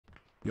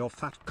Your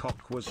fat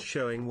cock was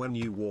showing when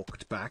you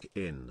walked back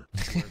in.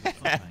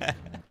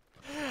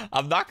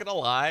 I'm not gonna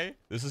lie,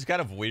 this is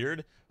kind of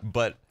weird,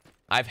 but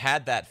I've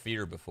had that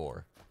fear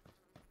before.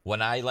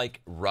 When I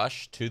like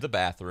rush to the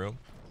bathroom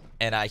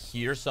and I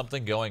hear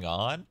something going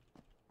on,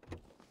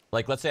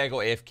 like let's say I go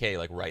AFK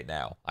like right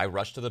now, I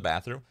rush to the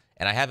bathroom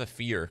and I have a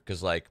fear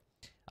because like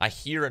I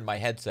hear in my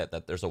headset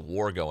that there's a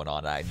war going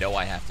on and I know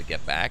I have to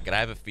get back, and I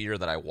have a fear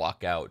that I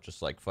walk out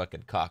just like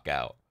fucking cock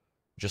out.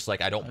 Just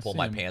like I don't pull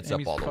my pants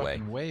up all the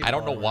way. I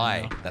don't know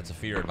why that's a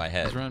fear in my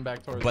head. Back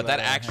but that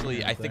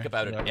actually, I think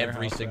about it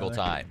every single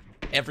time.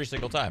 Every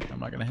single time. I'm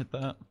not gonna hit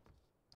that.